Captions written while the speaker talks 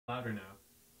Louder now.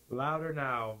 Louder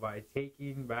Now by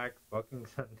Taking Back Fucking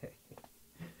Sunday.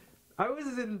 I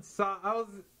was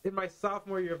in my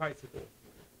sophomore year of high school,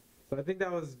 so I think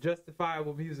that was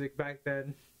justifiable music back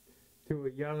then to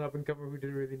a young up and comer who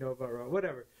didn't really know about rock.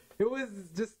 Whatever, it was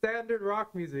just standard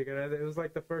rock music, and it was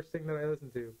like the first thing that I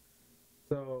listened to.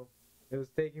 So it was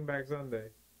Taking Back Sunday.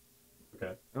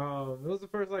 Okay. It was the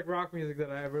first like rock music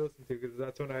that I ever listened to, because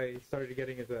that's when I started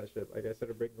getting into that shit. Like I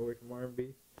started breaking away from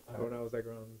R&B when I was like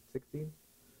around 16.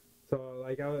 So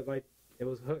like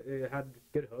it had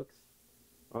good hooks.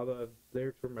 All the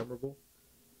lyrics were memorable.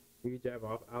 You could jab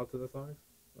out to the songs.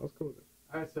 That was cool.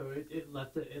 Alright, so it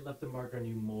left a mark on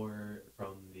you more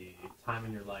from the time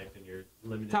in your life and your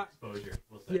limited exposure,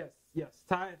 we'll say. Yes.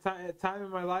 Time in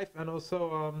my life, and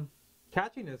also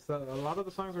catchiness. A lot of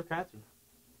the songs were catchy.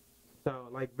 So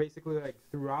like basically like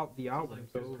throughout the album.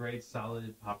 Like, there's great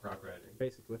solid pop rock writing.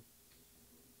 Basically.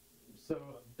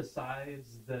 So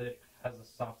besides that it has a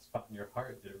soft spot in your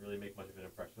heart, did it really make much of an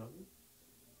impression on you?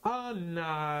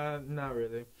 Nah, not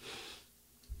really.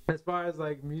 As far as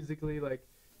like musically, like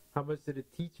how much did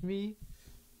it teach me?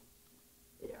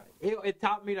 Yeah, it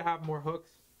taught me to have more hooks,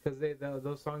 because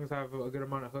those songs have a good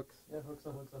amount of hooks. Yeah, hooks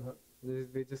on hooks on hooks.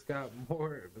 They just got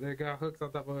more. They got hooks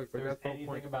on top of hooks. If there's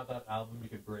anything about that album you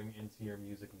could bring into your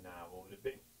music now, what would it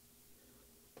be?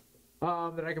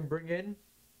 That I can bring in.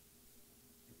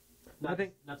 Not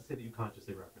to say that you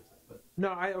consciously reference it, but no,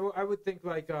 I would think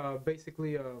like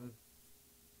basically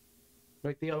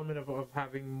like the element of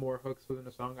having more hooks within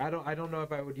a song. I don't know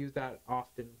if I would use that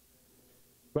often,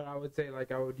 but I would say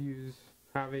like I would use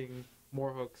having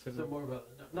more hooks. And so more of a,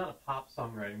 not a pop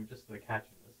songwriting, just the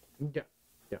catchiness. Yeah.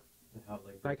 And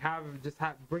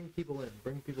how, bring people in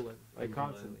like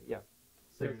constantly. Yeah.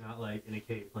 So you're not like in a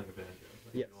cave playing a banjo.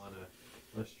 Like yes. You want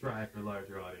to strive for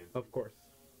larger audience. Of course.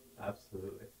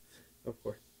 Absolutely. Of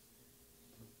course.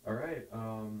 All right.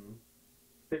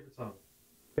 Favorite song?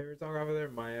 Favorite song over there?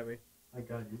 Miami. My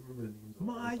God, you remember the names of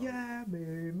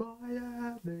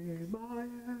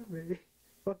Miami.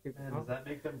 Fucking. Man, does that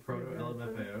make them proto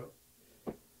LMFAO?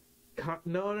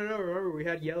 No. Remember, we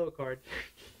had Yellow Card.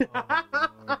 Oh,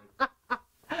 Lord.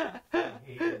 I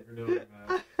hate you for doing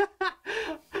that.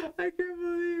 I can't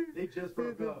believe they just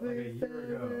broke up like a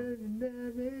year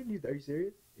ago. Are you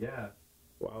serious? Yeah.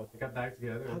 Wow. They got back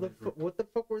together. What the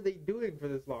fuck were they doing for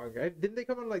this long? Didn't they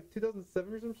come out in like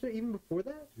 2007 or some shit? Even before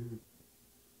that? Dude.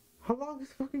 How long is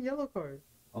fucking Yellow Card?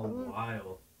 A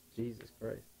while. Jesus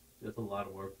Christ. That's a lot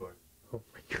of work for it. Oh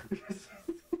my God.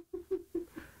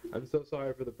 I'm so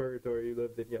sorry for the purgatory you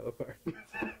lived in, Yellow Card.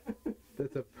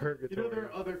 That's a purgatory. You know there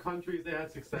are other countries they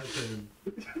had success in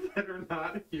that are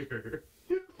not here.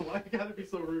 Why you gotta be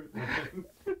so rude, man?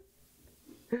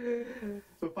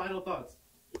 So final thoughts.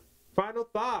 Final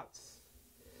thoughts.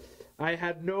 I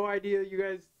had no idea you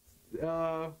guys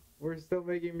were still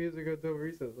making music until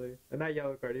recently. And not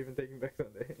Yellow Card, even Taking Back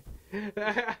Sunday.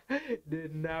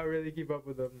 Did not really keep up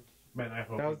with them. Man, I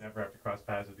hope we never have to cross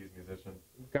paths with these musicians.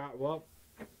 Well,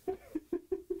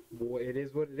 it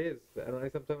is what it is. And I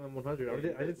sometimes I'm 100. I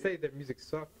didn't say their music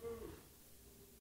sucked.